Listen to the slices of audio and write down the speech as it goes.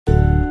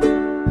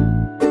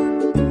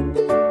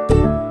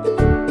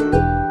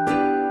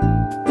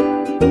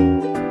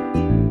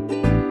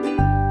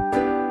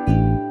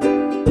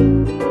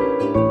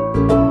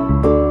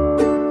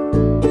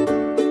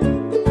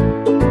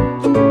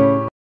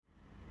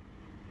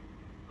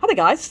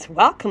there guys,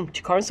 welcome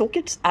to Karin's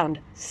Orchids and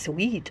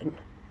Sweden.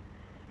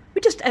 We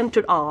just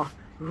entered our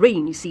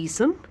rainy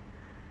season.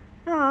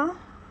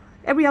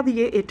 Every other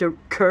year it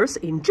occurs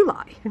in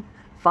July.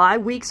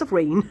 5 weeks of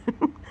rain.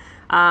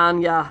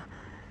 And yeah,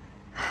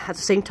 at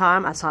the same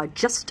time as I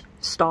just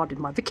started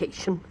my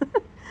vacation.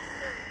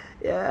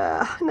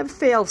 Yeah, it never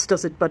fails,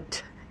 does it?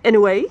 But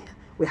anyway,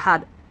 we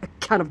had a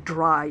kind of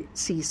dry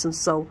season,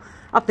 so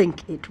I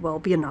think it will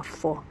be enough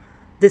for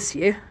this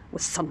year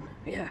with sun.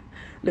 Yeah,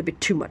 a little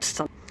bit too much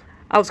sun.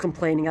 I was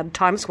complaining at the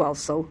time as well,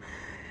 so,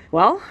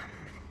 well,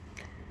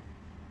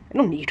 I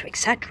don't need to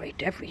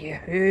exaggerate every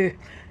year.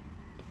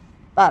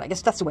 But I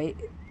guess that's the way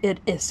it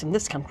is in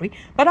this country.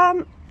 But,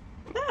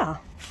 yeah,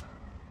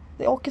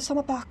 the orchids on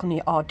my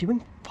balcony are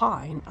doing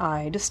fine.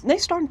 They're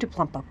starting to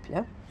plump up,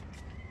 yeah.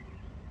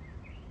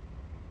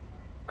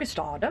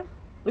 Cristada,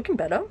 looking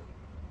better.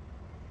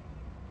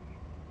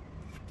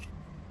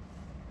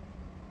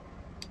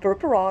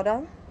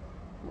 Purpurada,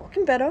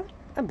 looking better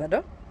and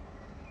better.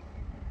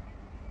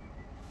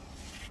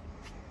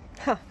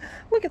 Huh,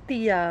 look at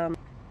the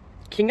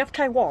King of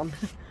Taiwan.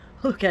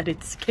 Look at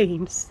its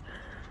canes.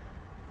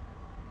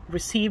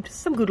 Received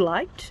some good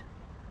light.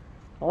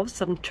 All of a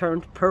sudden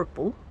turned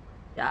purple.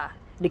 Yeah,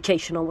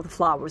 indication on what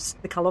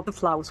the color of the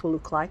flowers will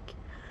look like.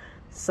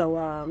 So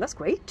that's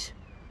great.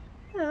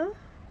 Yeah.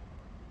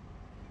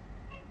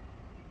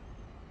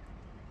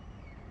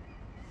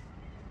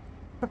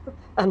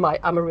 And my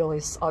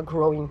amaryllis are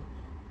growing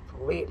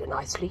really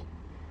nicely.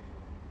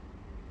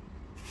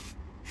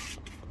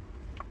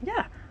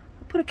 Yeah,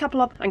 I put a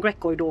couple of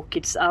angrecoid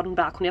orchids out on the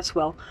balcony as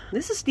well.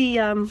 This is the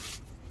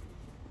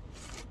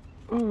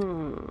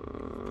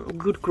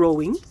good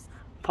growing,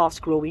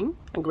 fast growing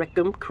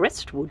Angrecum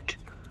crestwood.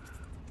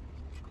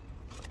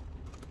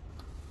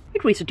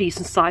 It reaches a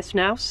decent size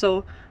now,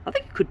 so I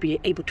think it could be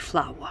able to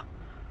flower.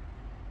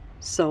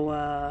 So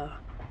a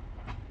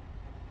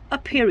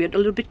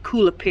little bit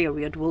cooler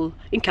period will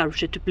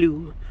encourage it to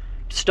bloom,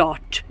 to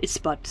start its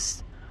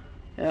buds.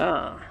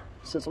 Yeah,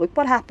 so look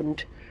what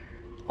happened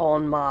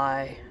on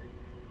my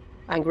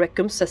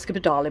Angrecum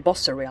sesquipedale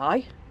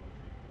bosserii.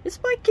 It's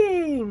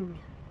spiking!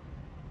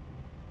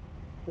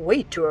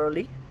 Way too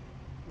early,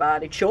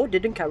 but it sure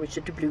did encourage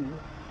it to bloom.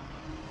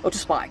 Or to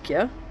spike,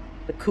 yeah?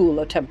 The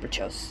cooler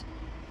temperatures.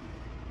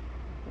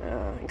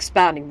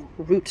 Expanding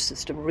root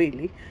system,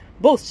 really.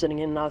 Both sitting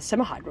in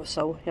semi-hydro,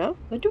 so yeah,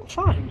 they're doing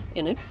fine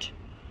in it.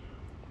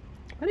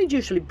 And it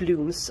usually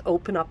blooms,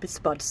 open up its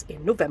buds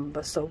in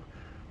November, so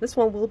this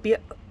one will be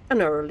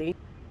an early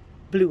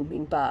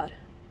blooming bud.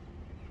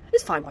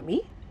 It's fine by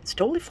me. It's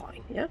totally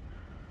fine, yeah.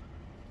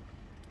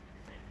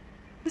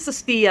 This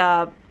is the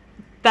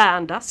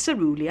Vanda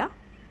Coerulea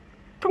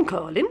from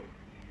Curlin.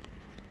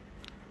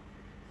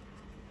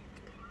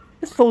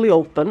 It's fully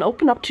open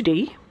up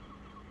today.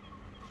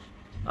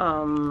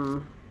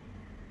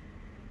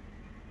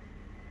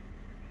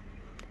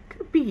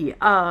 Could be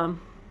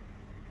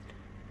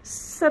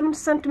 7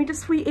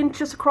 centimeters, 3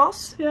 inches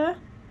across, yeah.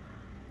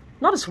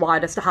 Not as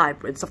wide as the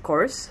hybrids, of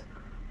course,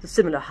 the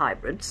similar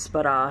hybrids,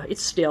 but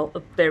it's still a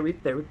very,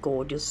 very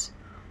gorgeous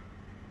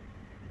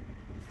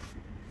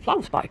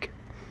flower spike.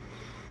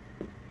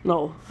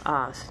 No,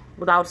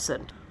 without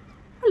scent.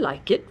 I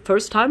like it.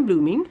 First time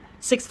blooming,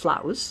 6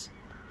 flowers.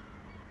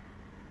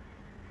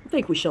 I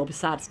think we shall be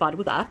satisfied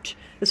with that.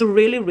 It's a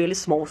really, really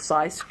small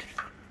sized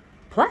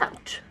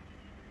plant.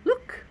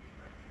 Look.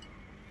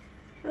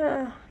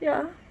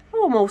 Yeah,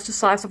 almost the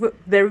size of a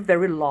very,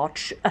 very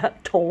large,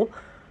 tall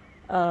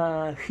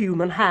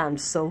human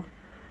hand. So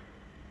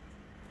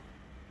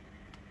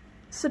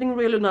sitting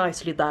really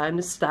nicely there in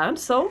the stand,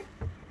 so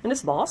in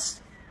this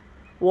vase.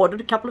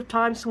 Watered a couple of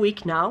times a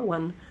week now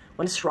when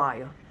it's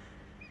drier.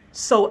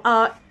 So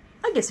I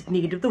guess it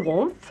needed the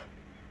warmth.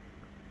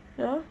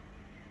 Yeah.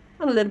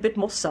 And a little bit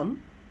more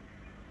sun.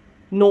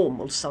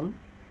 Normal sun.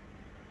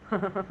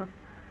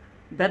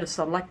 Better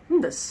sun like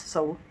this.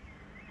 So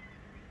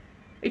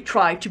it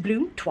tried to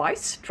bloom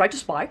twice, tried to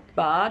spike,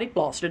 but it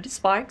blasted its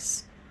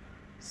spikes.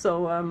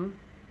 So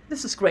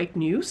this is great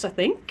news, I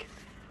think.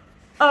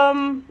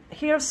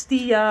 Here's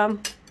the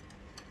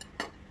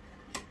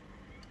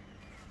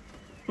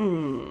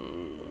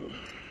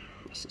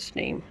what's his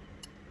name?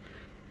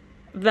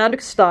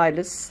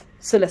 Vandachostylis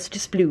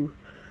Celestis Blue.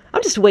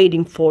 I'm just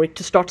waiting for it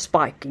to start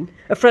spiking.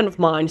 A friend of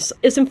mine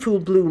is in full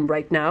bloom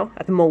right now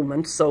at the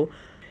moment, so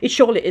it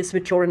surely is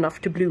mature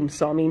enough to bloom.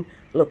 So I mean,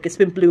 look, it's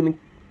been blooming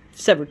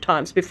several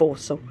times before,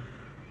 so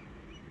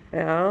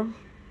yeah,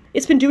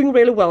 it's been doing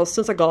really well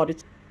since I got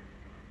it.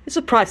 It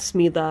surprises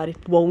me that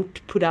it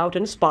won't put out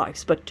any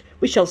spikes, but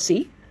we shall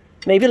see.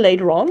 Maybe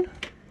later on.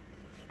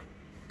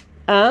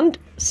 And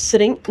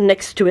sitting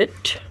next to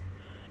it,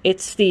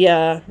 it's the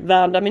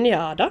Vanda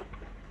miniata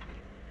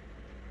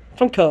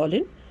from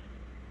Curlin.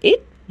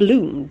 It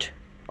bloomed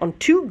on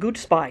 2 good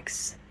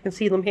spikes. You can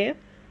see them here,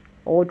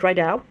 all dried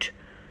out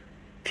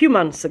a few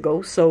months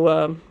ago.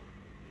 So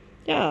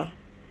yeah,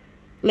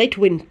 late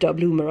winter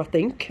bloomer, I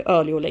think.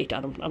 Early or late,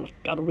 I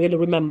don't really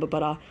remember,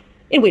 but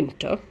in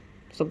winter.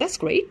 So that's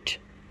great.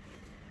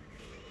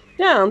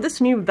 Yeah, and this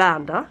new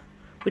Vanda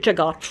which I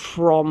got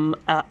from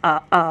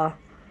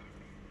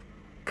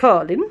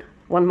Curlin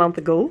 1 month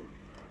ago,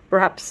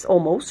 perhaps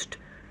almost.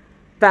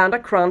 Vanda,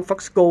 Crown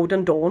Fox,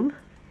 Golden Dawn.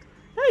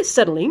 It's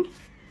settling,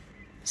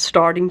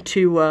 starting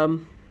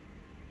to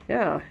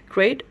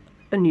create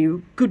a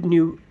good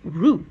new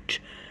root.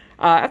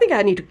 I think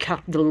I need to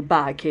cut the little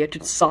bag here to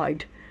the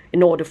side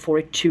in order for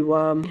it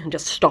to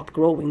just stop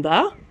growing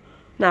there.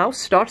 Now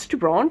starts to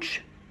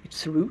branch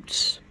its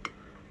roots.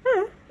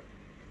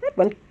 It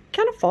went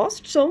kind of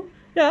fast, so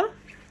yeah,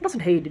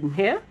 doesn't hate it in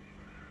here.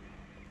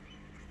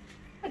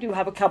 I do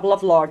have a couple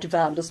of large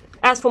vandas.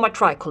 As for my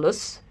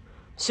tricolors,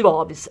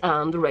 suavis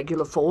and the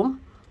regular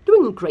form,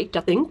 doing great,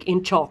 I think,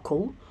 in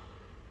charcoal.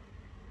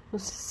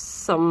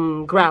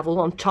 Some gravel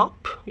on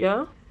top,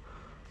 yeah.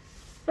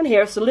 And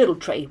here's a little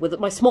tray with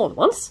my smaller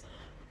ones.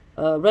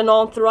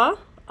 Renanthera,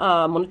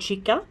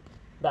 Monachica,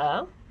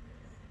 there.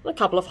 And a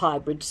couple of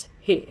hybrids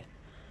here.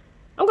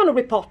 I'm going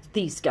to repot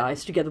these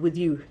guys together with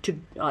you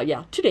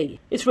today.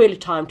 It's really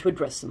time to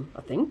address them,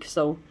 I think.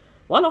 So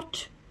why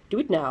not do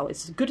it now?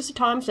 It's as good as a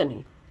time as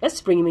any.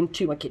 Let's bring them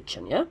into my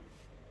kitchen, yeah?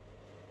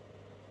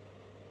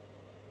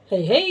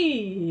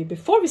 Hey,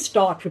 before we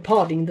start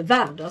repotting the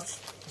vandas,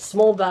 the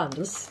small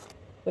vandas,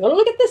 we're going to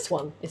look at this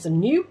one. It's a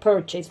new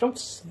purchase from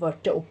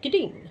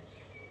Orchideen.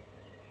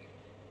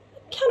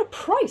 Kind of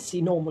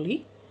pricey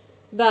normally.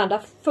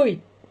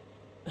 Vandachostylis.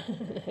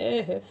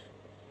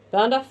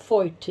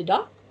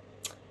 Foetida,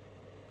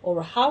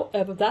 or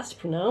however that's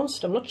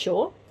pronounced, I'm not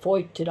sure.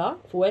 Foetida.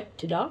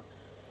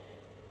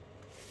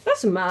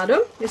 Doesn't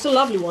matter. It's a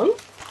lovely one.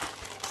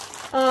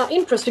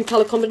 Interesting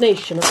color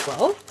combination as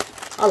well.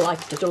 I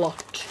liked it a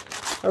lot.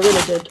 I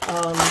really did.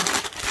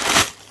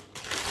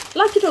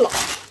 Liked it a lot.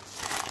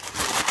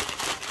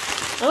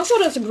 And I saw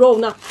it as a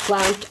grown-up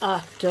plant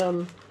at,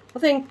 I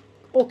think,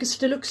 Orchids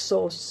Deluxe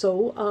or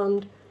so,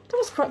 and that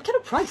was kind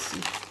of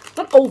pricey.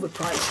 Not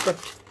overpriced, but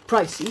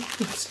pricey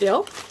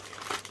still.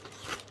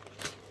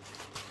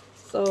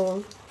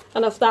 So,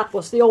 and as that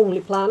was the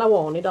only plant I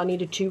wanted, I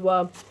needed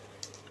to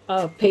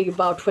pay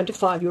about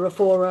 €25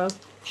 for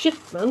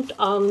shipment,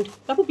 and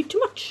that would be too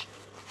much.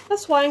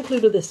 That's why I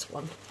included this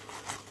one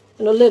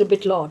in a little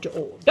bit larger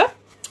order,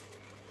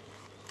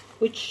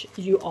 which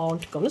you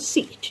aren't gonna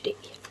see today.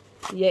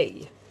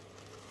 Yay.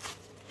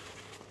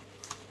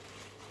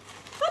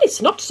 And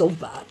it's not so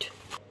bad.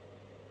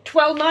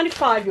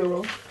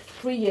 €12.95,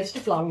 3 years to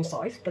flowering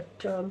size, but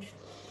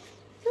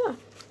yeah,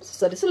 as I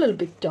said, it's a little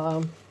bit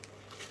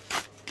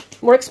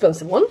more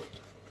expensive one,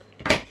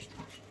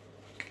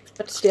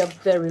 but still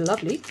very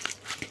lovely.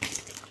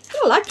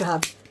 I like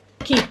to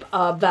keep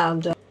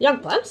Vanda young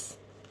plants.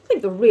 I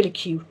think they're really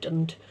cute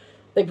and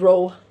they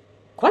grow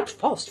quite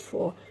fast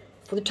for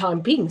the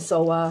time being.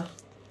 So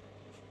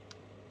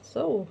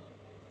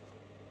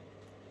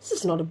this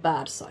is not a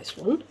bad size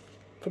one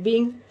for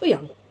being a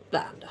young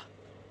Vanda.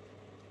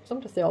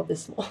 Sometimes they are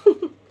this small.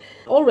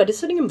 Already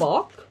sitting in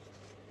bark.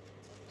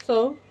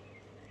 So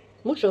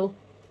mushel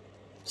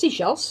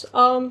seashells.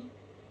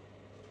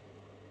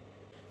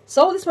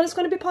 So this one is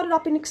going to be potted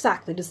up in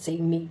exactly the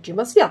same medium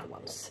as the other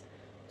ones,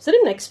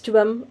 sitting next to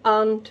them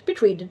and be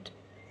treated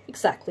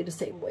exactly the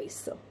same way.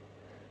 So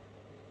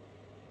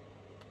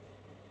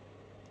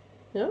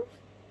yeah,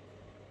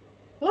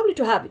 lovely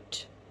to have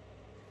it.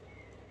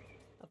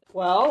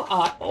 Well,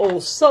 I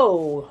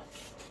also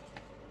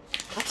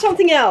got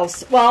something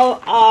else.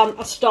 Well,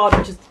 I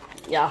started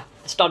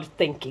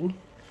thinking,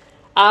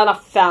 and I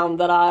found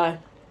that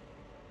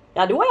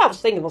the way I was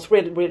thinking was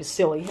really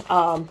silly.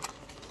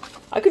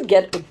 I could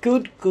get a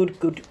good,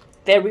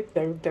 very,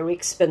 very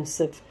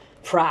expensive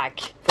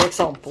frag, for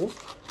example.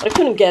 But I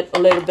couldn't get a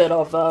little bit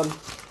of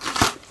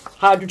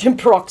hydrogen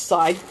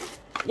peroxide.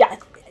 Yeah,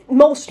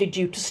 mostly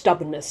due to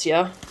stubbornness,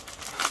 yeah.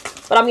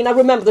 But I mean, I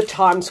remember the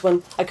times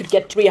when I could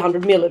get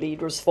 300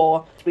 milliliters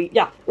for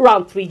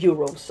around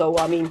 €3. So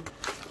I mean,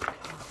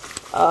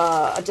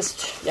 I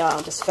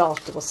just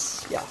felt it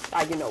was,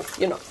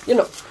 you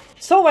know.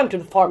 So I went to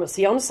the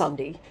pharmacy on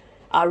Sunday.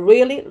 I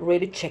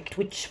really checked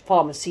which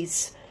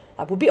pharmacies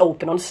would be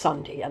open on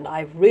Sunday, and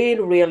I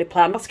really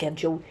planned my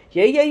schedule.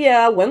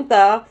 Yeah, went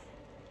there.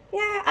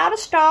 Yeah, out of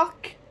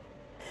stock.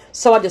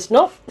 So I just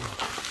know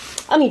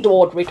I need to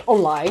order it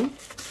online.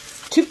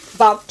 Took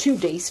about 2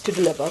 days to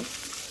deliver.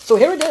 So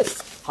here it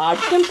is,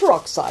 hydrogen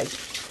peroxide.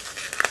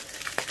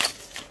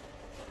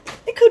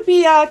 It could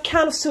be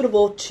kind of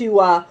suitable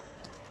to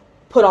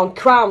put on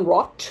crown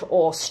rot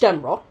or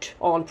stem rot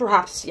on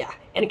perhaps,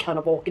 any kind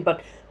of orchid.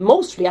 But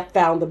mostly I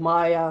found that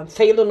my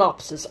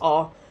phalaenopsis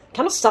are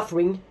kind of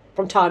suffering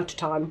from time to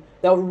time.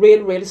 They're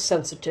really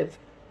sensitive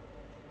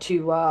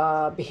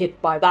to be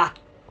hit by that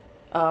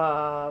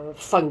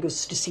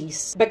fungus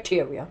disease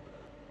bacteria.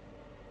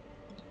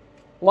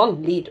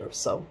 1 liter,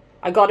 so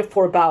I got it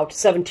for about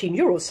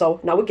 €17, so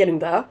now we're getting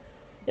there.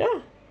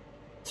 Yeah,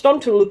 it's starting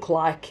to look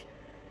like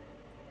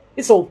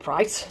it's all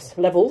price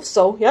level,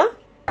 so yeah.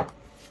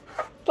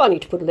 Do I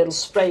need to put a little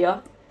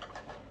sprayer?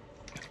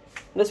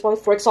 This one,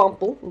 for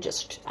example, and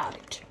just add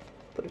it.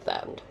 Put it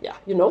there, and yeah,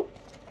 you know.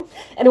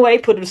 Anyway,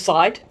 put it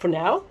aside for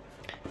now.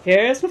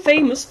 Here's my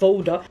famous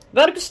folder.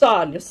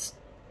 Vandachostylis,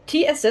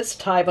 TSS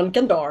Taiwan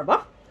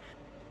Gandharva.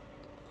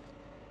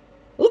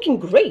 Looking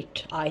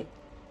great.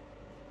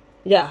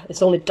 Yeah,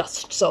 it's only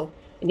dust, so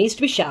it needs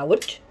to be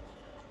showered.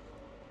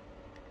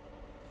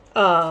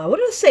 What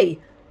did I say?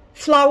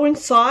 Flowering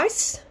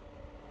size?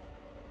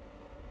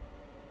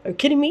 Are you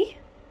kidding me?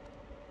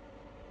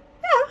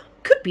 Yeah,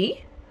 could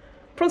be.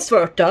 From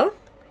Sverta,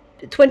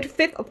 the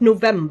 25th of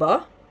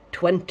November,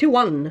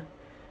 21.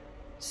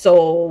 So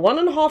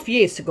 1.5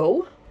 years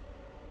ago.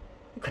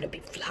 It couldn't be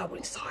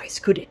flowering size,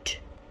 could it?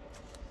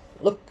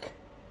 Look.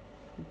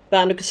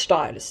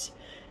 Vandachostylis.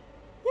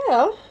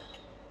 Yeah.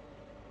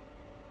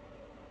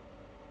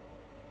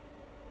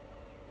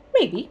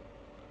 Maybe.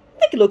 I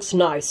think it looks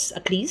nice,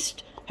 at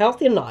least.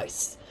 Healthy and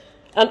nice.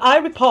 And I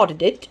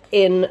repotted it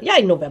in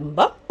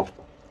November.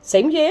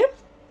 Same year.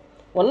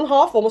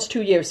 1.5, almost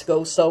 2 years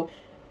ago. So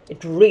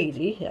it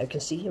really, you can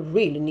see, it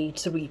really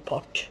needs a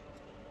repot.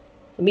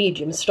 The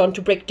medium is starting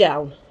to break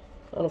down.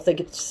 I don't think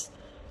it's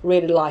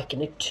really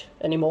liking it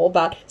anymore.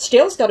 But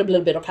still, it's got a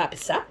little bit of happy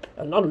sap.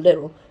 Not a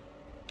little.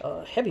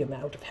 Heavy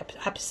amount of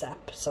happy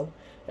sap. So,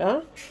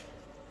 yeah.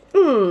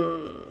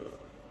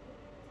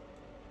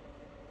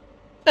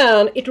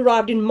 And it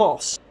arrived in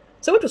March.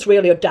 So it was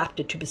really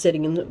adapted to be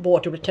sitting in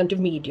water retentive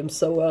medium.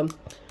 So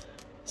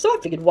I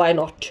figured, why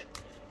not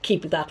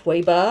keep it that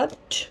way?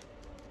 But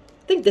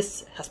I think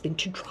this has been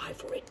too dry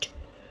for it.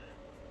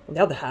 On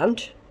the other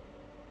hand,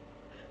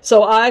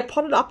 so I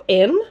potted up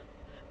in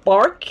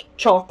bark,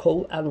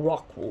 charcoal, and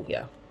rock wool.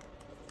 Yeah,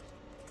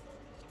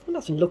 it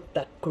doesn't look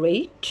that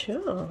great.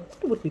 Yeah,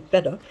 it would be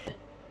better.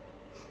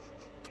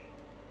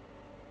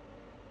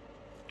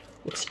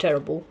 Looks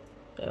terrible.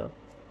 Yeah,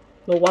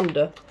 no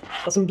wonder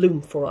it doesn't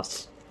bloom for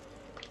us.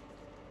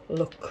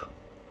 Look.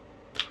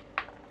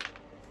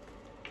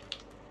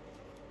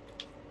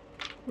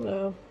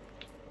 No.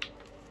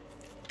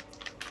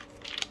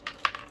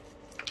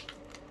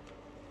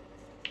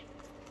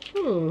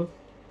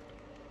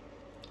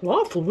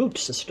 Wonderful root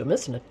system,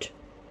 isn't it?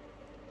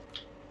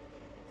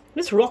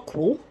 This rock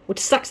wool, which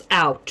sucks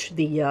out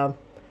the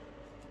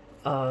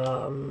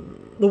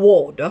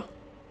water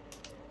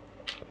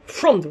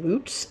from the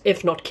roots,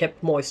 if not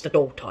kept moist at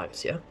all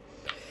times. Yeah.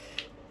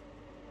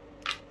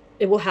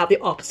 It will have the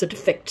opposite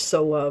effect,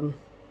 so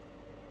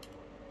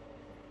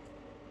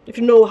if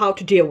you know how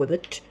to deal with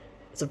it,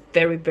 it's a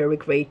very, very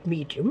great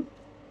medium.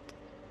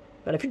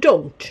 But if you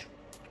don't,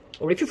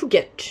 or if you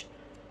forget,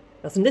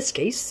 as in this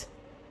case,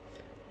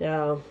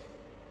 yeah,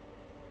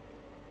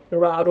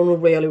 you're out on a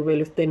really,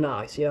 really thin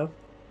ice, yeah.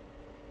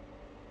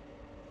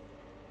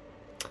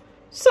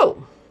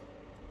 So,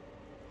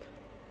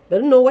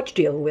 better know what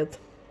you're dealing with,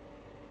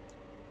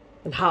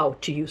 and how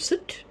to use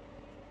it.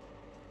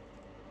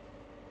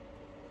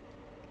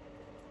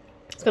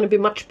 It's going to be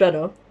much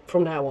better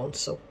from now on,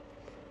 so.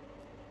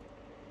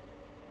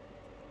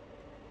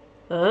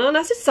 And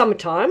as it's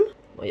summertime,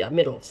 well, yeah,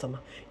 middle of summer,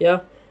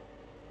 yeah,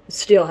 it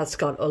still has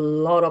got a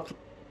lot of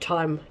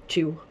time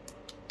to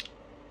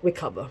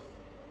recover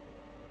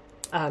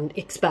and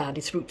expand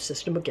its root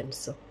system again,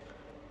 so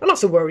I'm not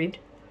so worried.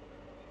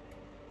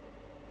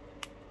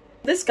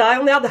 This guy,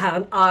 on the other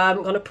hand,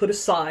 I'm going to put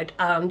aside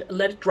and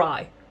let it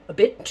dry a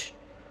bit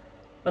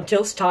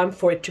until it's time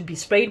for it to be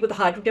sprayed with the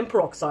hydrogen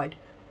peroxide.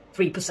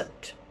 3%.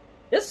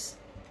 Yes?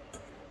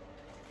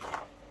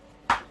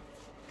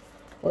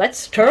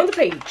 Let's turn the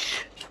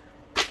page.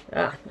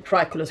 The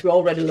tricolors we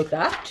already looked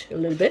at a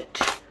little bit.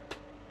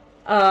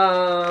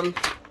 Then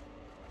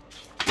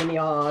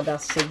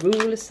that's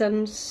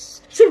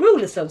Coerulescens.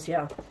 Coerulescens,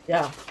 yeah.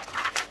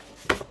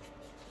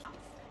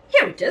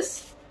 Here it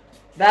is.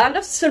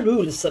 Vanda's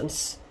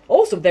Coerulescens.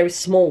 Also very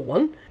small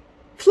one.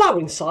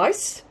 Flowering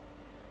size.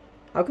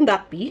 How can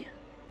that be?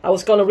 I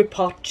was gonna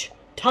repot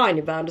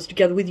tiny vandas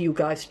together with you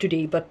guys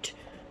today, but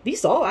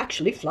these are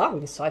actually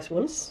flowering size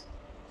ones.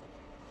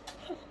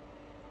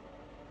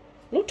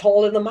 No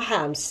taller than my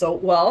hands, so,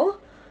 well.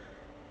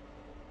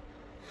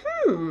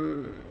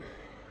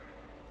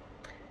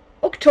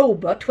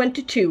 October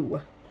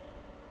 22.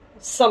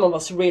 Some of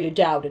us really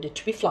doubted it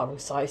to be flowering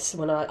size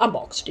when I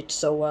unboxed it,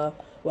 so,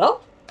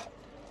 well.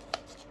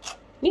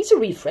 Needs a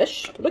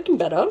refresh. Looking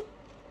better.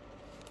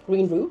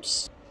 Green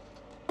roots.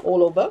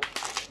 All over.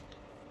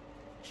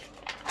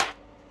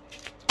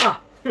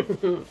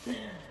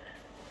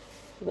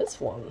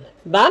 This one.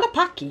 Vanda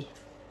Paki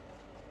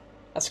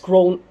has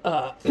grown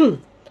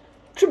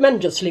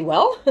tremendously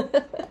well.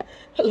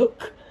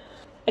 Look.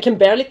 I can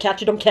barely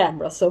catch it on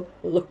camera, so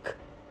look.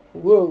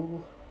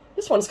 Whoa.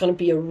 This one's going to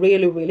be a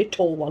really, really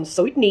tall one,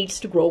 so it needs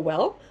to grow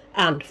well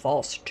and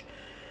fast.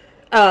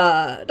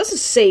 Doesn't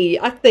say,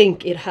 I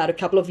think it had a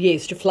couple of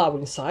years to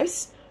flowering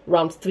size.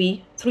 Around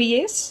 3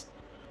 years.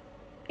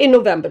 In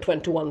November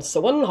 21,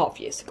 so 1.5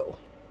 years ago.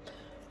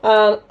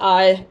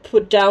 I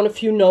put down a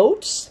few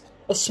notes.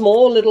 A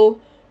small little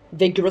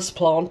vigorous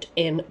plant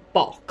in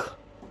bark.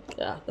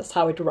 Yeah, that's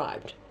how it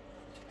arrived.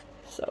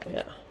 So,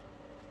 yeah.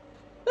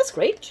 That's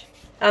great.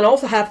 And I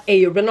also have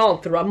a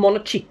Renanthera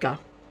Monachica.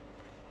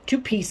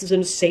 2 pieces in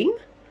the same.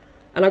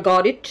 And I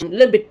got it a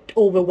little bit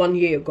over 1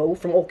 year ago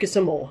from Orchids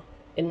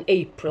in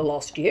April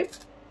last year.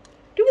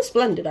 Doing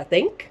splendid, I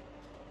think.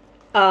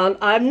 And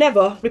I've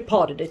never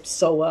repotted it,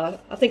 so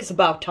I think it's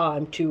about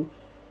time to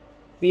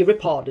be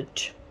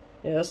repotted.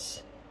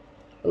 Yes.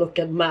 Look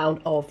at the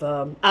amount of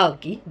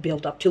algae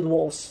built up to the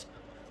walls,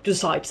 to the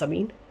sides, I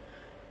mean.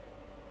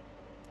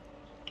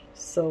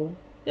 So,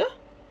 yeah.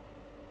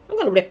 I'm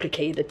going to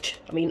replicate it.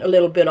 I mean, a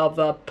little bit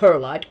of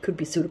perlite could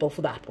be suitable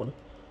for that one.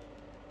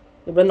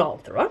 The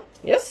Renanthera,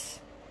 yes.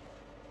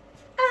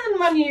 And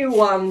my new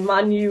one,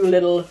 my new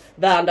little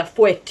Vanda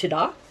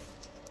Foetida.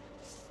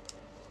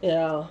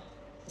 Yeah,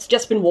 it's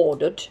just been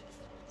watered,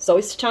 so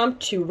it's time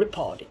to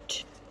repot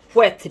it.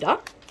 Foetida,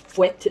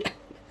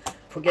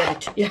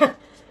 forget it, yeah.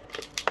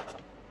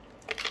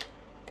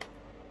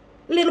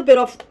 A little bit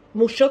of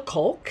mussel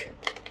caulk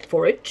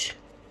for it.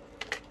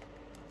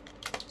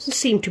 Doesn't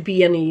seem to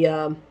be any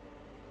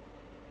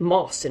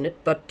moss in it,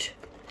 but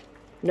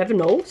you never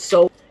know.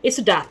 So it's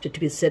adapted to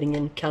be sitting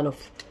in kind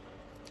of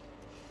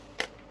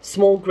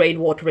small grade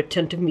water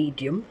retentive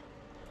medium.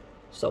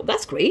 So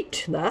that's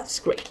great, that's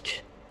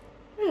great.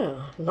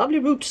 Yeah, lovely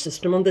root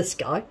system on this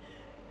guy.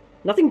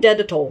 Nothing dead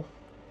at all.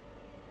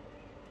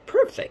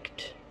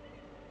 Perfect.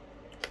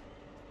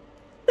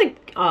 I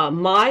think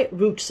my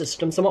root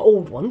systems are my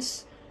old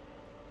ones.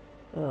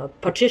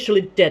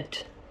 Partially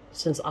dead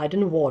since I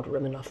didn't water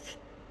them enough.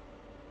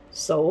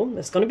 So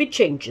there's going to be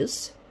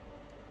changes.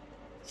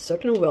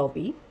 Certainly will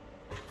be.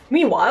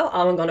 Meanwhile,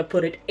 I'm going to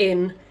put it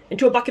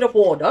into a bucket of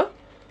water.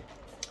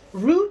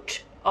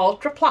 Root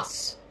Ultra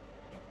Plus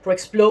for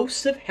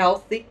explosive,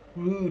 healthy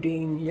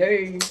rooting.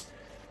 Yay!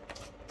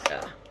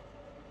 Yeah.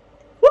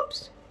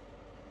 Whoops!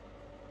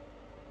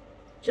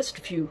 Just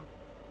a few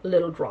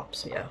little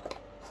drops, yeah.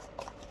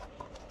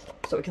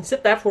 So we can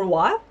sit there for a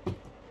while.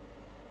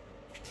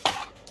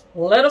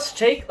 Let us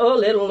take a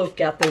little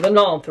look at the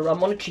Renanthera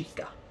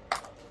Monachica.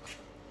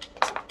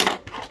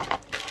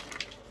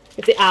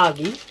 If the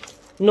algae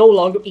no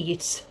longer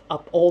eats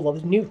up all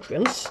of the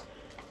nutrients,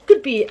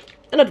 could be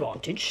an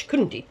advantage,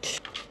 couldn't it?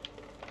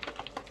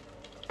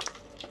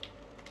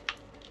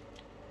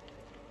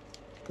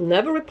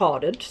 Never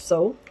repotted,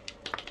 so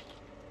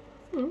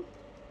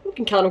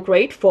looking kind of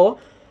great for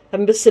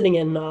having been sitting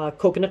in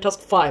coconut husk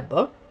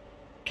fiber,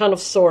 kind of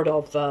sort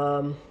of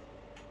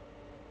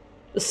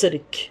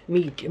acidic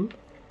medium,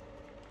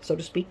 so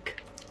to speak.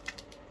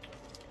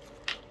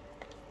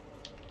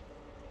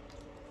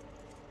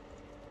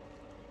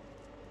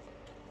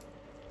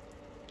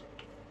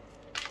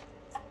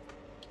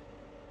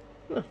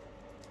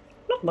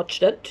 Not much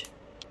dead.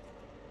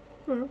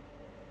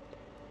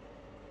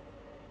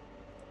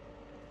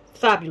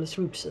 Fabulous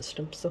root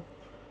system, so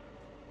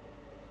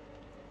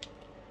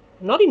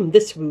not even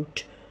this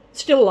root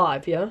still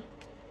alive, yeah.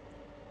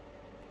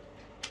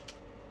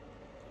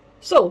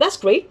 So that's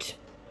great.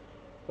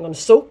 I'm gonna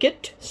soak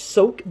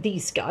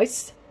these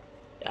guys.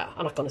 Yeah,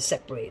 I'm not gonna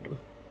separate them.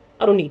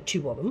 I don't need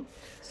two of them.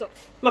 So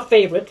my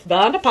favorite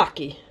Vanda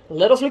Paki.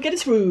 Let us look at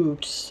its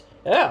roots.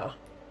 Yeah,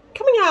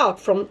 coming out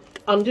from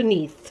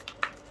underneath.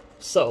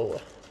 So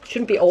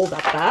shouldn't be all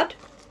that bad.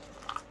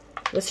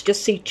 Let's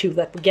just see to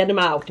that we get them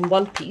out in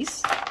one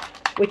piece,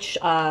 which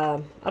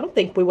I don't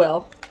think we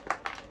will.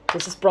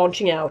 This is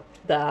branching out,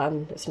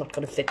 then it's not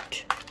going to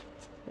fit.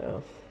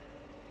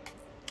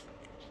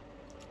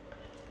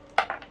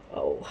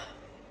 Oh,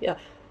 yeah.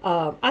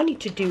 I need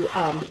to do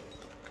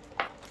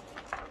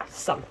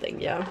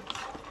something, yeah.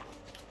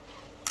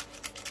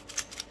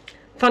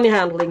 Funny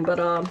handling,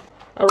 but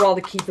I'd rather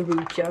keep the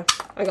root, yeah.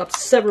 I got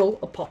several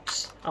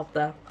pots out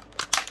there.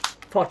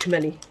 Far too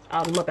many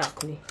out on my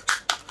balcony.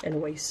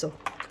 Anyway, so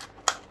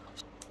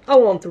I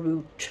want the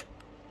root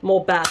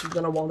more badly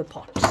than I want the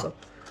pot, so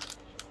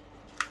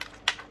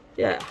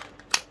yeah.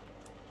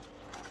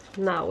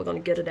 Now we're gonna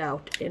get it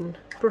out in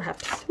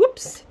perhaps,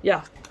 whoops,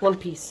 yeah, one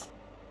piece.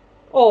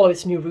 All of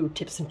its new root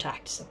tips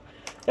intact, so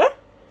yeah,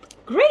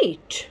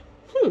 great.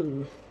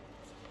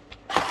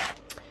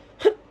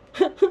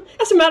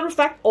 As a matter of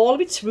fact, all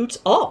of its roots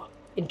are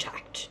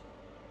intact.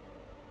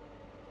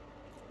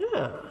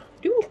 Yeah,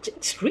 doing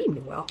extremely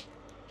well.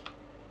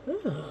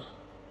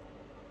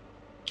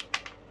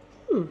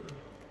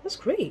 That's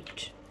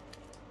great.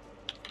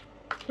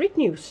 Great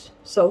news.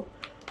 So,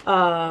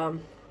 so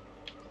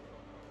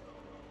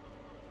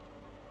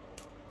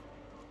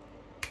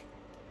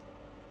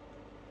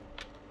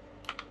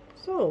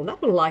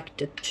that one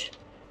liked it.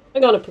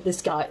 I'm gonna put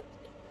this guy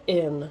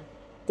in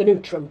the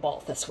nutrient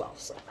bath as well.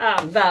 So,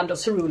 and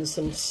Vanda's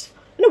Coerulescens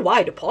in a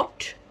wider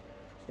pot.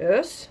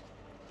 Yes.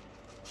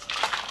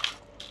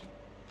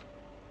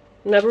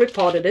 Never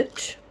repotted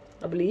it,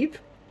 I believe.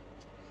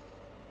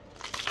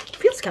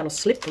 Feels kind of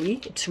slippery,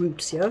 its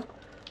roots here.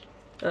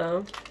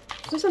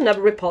 Since I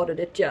never repotted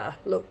it, yeah,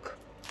 look.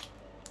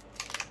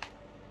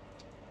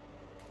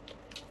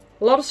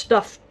 A lot of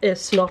stuff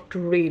is not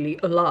really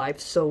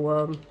alive,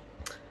 so,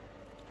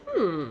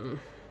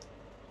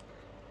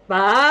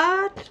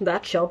 but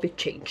that shall be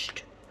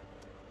changed.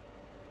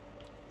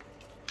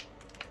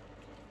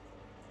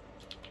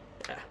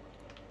 Yeah.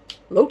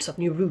 Loads of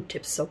new root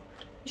tips, so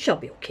It shall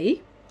be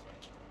okay.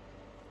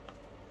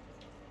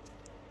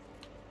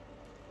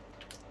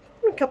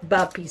 A couple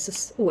bad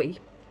pieces away.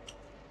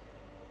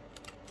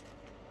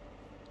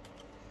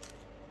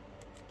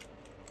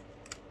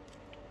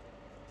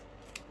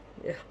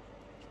 Yeah.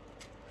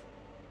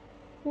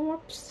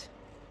 Whoops.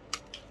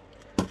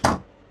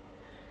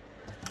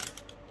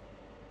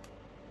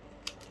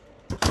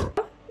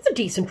 It's a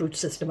decent root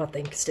system, I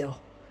think, still.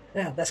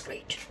 Yeah, that's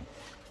great.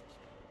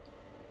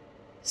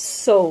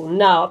 So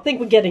now, I think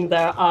we're getting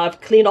there.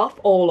 I've cleaned off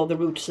all of the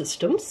root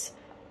systems.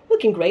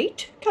 Looking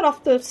great. Cut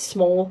off the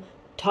small,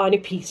 tiny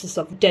pieces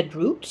of dead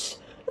roots.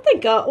 I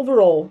think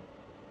overall,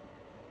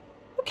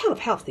 we're kind of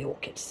healthy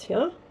orchids,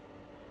 yeah?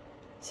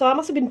 So I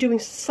must have been doing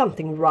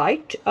something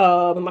right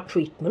with my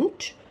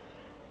treatment.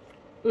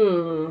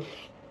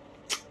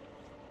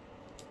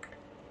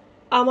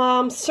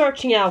 I'm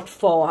searching out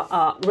for,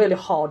 really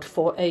hard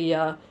for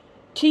a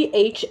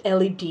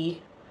THLED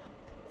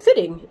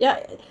fitting.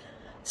 Yeah,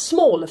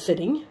 smaller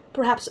fitting.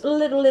 Perhaps a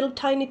little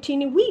tiny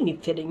teeny weeny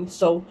fitting.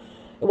 So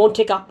it won't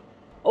take up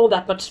all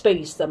that much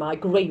space than my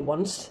grey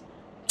ones,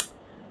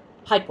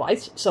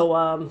 height-wise. So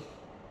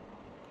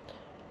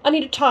I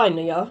need a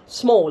tinier,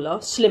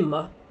 smaller,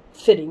 slimmer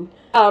fitting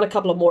and a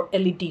couple of more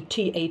LED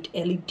T8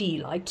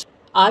 LED lights.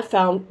 I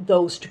found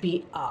those to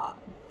be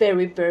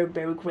very, very,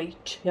 very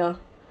great. Yeah,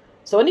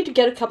 so I need to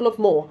get a couple of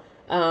more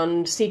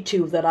and see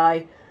too that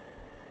I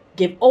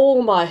give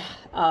all my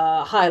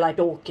highlight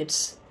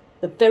orchids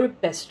the very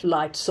best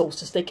light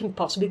sources they can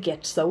possibly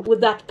get. So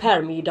with that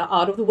parameter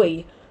out of the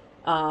way,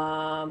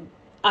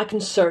 I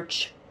can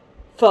search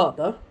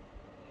further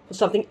for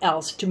something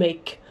else to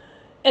make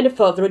any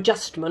further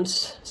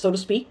adjustments, so to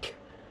speak,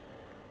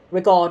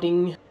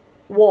 regarding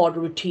water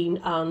routine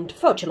and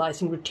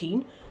fertilizing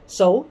routine.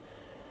 So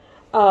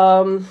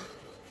that's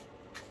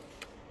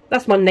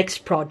my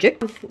next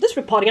project. This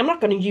repotting, I'm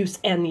not going to use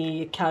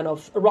any kind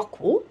of rock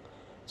wool.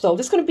 So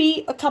there's going to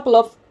be a couple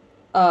of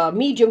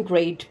medium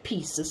grade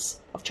pieces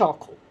of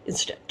charcoal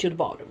instead to the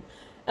bottom.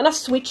 And I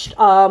switched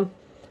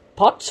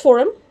pots for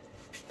them.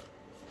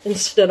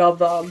 Instead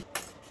of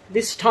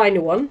this tiny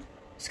one,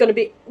 it's going to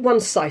be one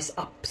size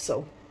up.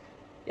 So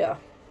yeah,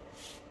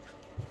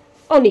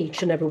 on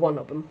each and every one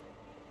of them.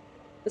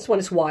 This one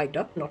is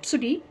wider, not so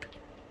deep,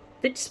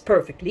 fits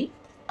perfectly.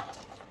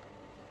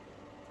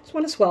 This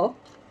one as well,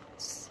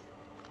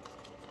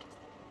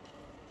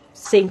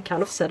 same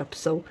kind of setup,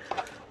 so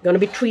going to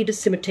be treated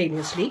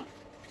simultaneously.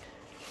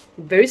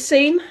 Very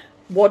same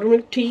water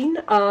routine,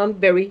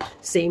 very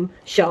same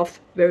shelf,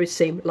 very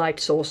same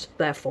light source,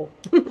 therefore.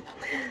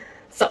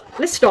 So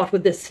let's start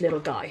with this little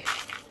guy.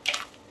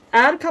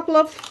 Add a couple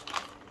of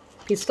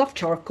pieces of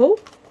charcoal,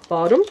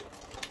 bottom,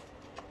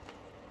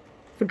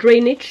 for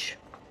drainage.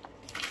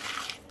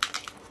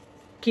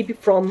 Keep it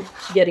from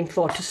getting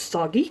far too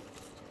soggy.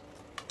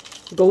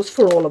 Goes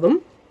for all of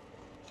them.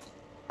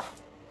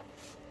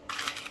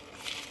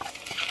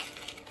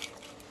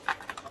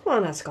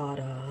 One has got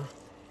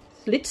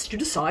slits to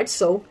the side,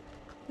 so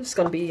this is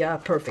going to be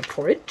perfect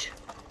for it.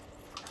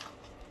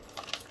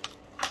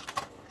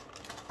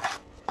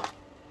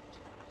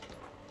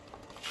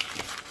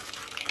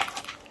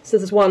 So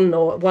this is one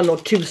or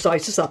two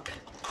sizes up.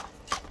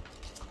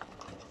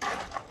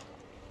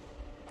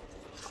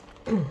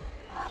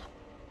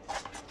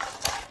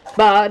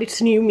 But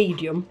its new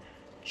medium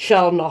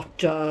shall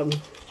not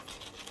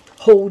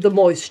hold the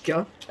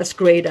moisture as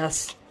great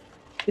as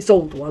its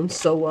old one,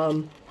 so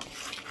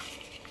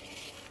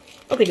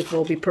I think it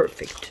will be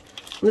perfect.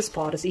 And this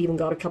part has even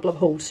got a couple of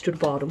holes to the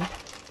bottom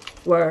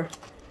where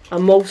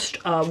I'm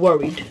most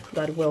worried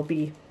that it will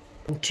be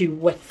too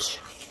wet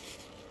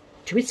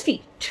to its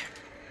feet.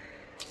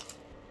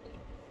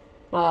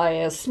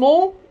 My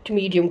small to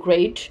medium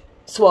grade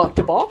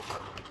Swarte bark.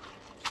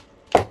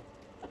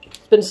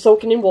 It's been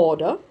soaking in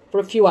water for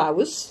a few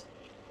hours,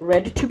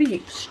 ready to be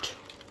used.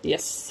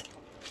 Yes.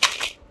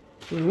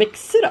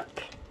 Mix it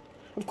up.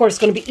 Of course, it's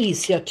going to be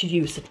easier to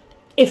use it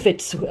if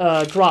it's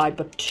dry,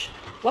 but,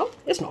 well,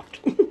 it's not.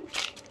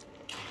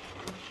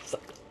 So,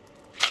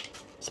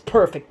 it's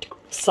perfect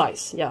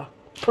size, yeah.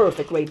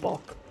 Perfect grade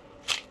bark.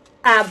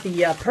 Add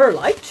the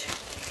perlite.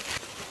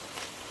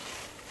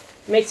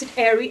 Makes it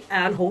airy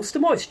and holds the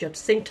moisture at the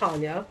same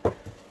time, yeah.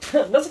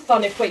 That's a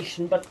fun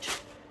equation, but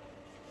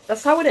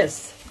that's how it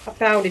is. I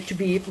found it to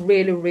be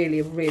really,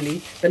 really,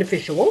 really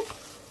beneficial.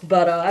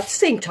 But at the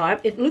same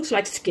time, it looks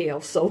like scale,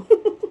 so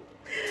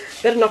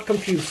better not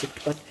confuse it.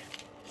 But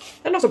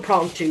I'm not so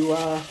prone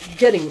to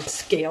getting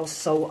scales,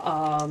 so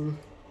I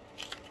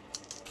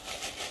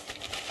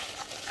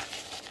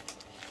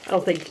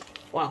don't think,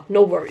 well,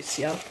 no worries,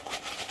 yeah.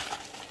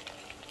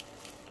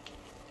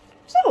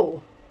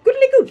 So,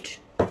 goodly good.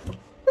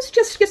 Let's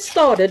just get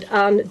started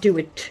and do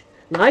it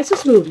nice and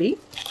smoothly.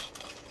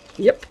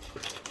 Yep.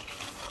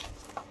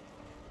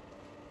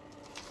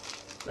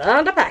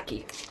 And a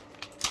Paki.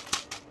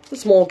 The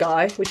small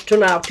guy, which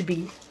turned out to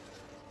be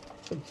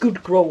a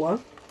good grower.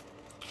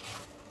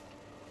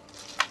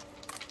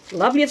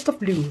 Loveliest of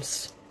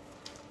blooms.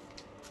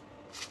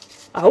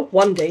 I hope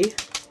one day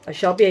I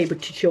shall be able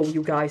to show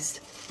you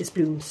guys these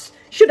blooms.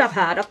 Should have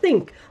had, I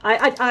think.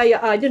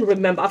 I didn't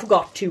remember. I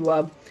forgot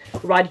to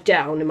write it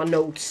down in my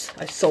notes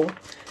I saw.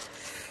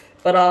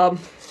 But I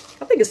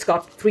think it's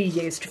got 3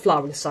 years to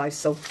flowering size,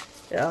 so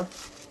yeah.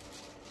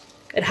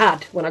 It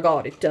had when I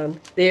got it done.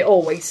 They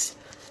always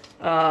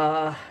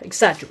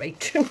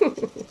exaggerate.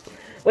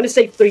 When they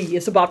say 3,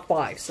 it's about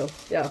 5, so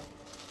yeah.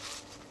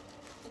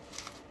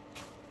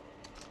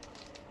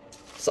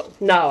 So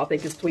now I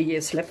think it's 3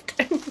 years left.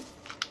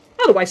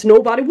 Otherwise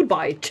nobody would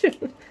buy it.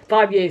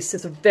 5 years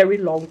is a very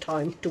long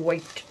time to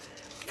wait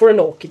for an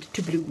orchid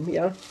to bloom,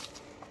 yeah.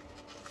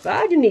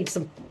 But you need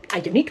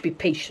to be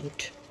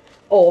patient.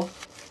 Or,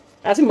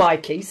 as in my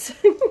case,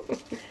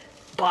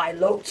 buy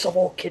loads of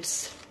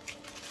orchids.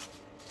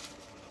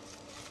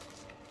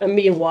 And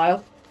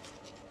meanwhile,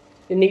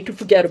 you need to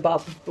forget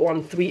about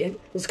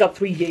it's got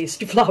 3 years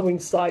to flowering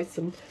size,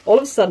 and all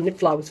of a sudden it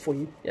flowers for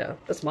you. Yeah,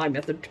 that's my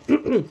method.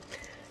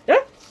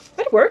 Yeah,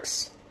 but it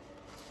works.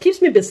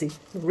 Keeps me busy,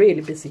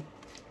 really busy.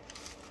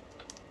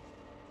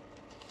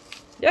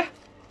 Yeah,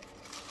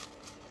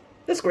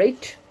 that's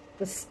great.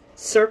 This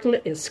certainly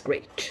is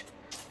great.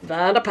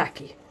 Vanda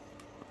Paki.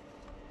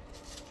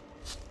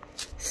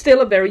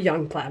 Still a very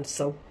young plant,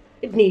 so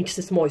it needs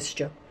this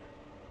moisture.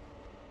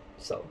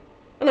 So,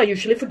 and I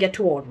usually forget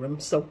to water them,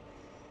 so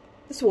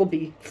this will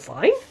be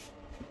fine.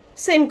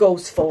 Same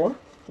goes for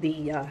the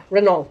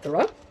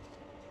Renanthera,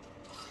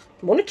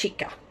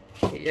 Monachica.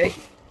 Yay.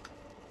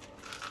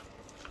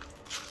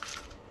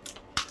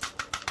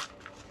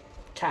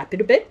 Tap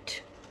it a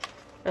bit.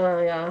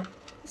 Yeah,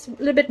 it's a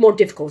little bit more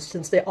difficult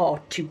since there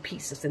are 2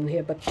 pieces in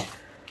here, but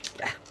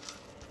yeah,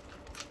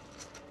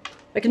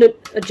 I can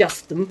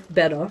adjust them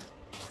better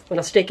when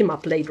I stake them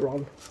up later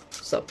on.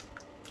 So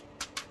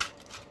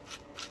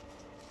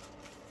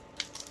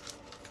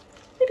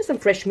maybe some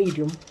fresh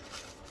medium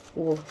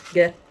will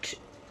get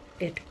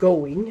it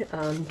going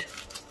and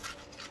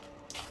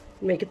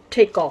make it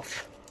take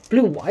off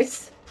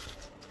bloom-wise.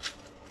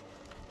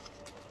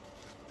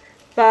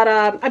 But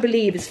I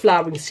believe its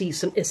flowering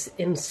season is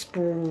in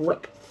spring,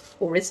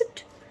 or is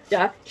it?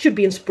 Yeah, should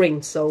be in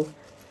spring, so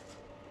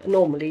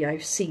normally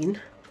I've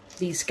seen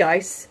these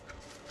guys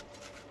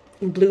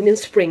in bloom in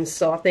spring,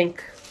 so I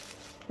think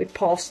we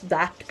passed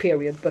that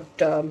period, but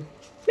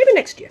maybe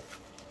next year.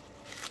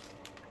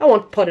 I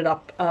won't put it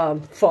up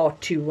far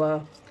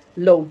too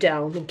low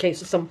down in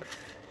case of some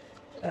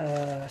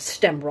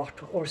stem rot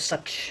or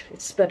such.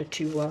 It's better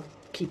to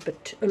keep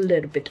it a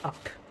little bit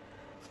up.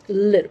 A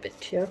little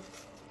bit, yeah.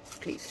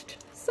 Pleased.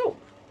 So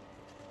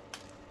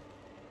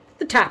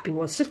the tapping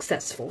was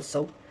successful,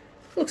 so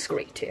looks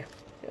great here.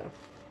 Yeah,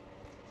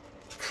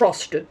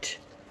 frosted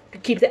to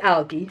keep the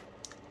algae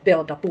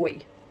build up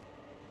away.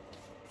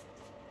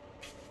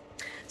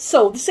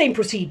 So the same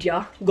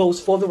procedure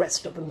goes for the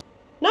rest of them.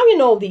 Now you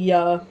know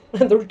the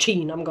the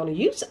routine I'm going to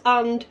use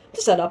and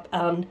the setup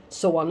and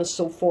so on and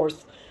so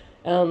forth.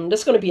 And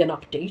there's going to be an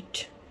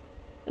update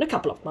in a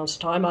couple of months'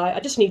 time. I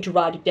just need to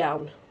write it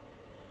down.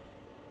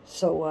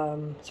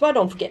 So, so I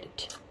don't forget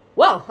it.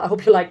 Well, I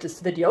hope you liked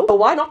this video. So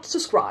why not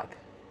subscribe?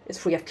 It's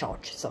free of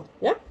charge. So,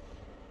 yeah.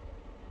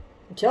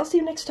 Until I see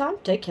you next time,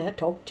 take care.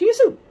 Talk to you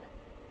soon.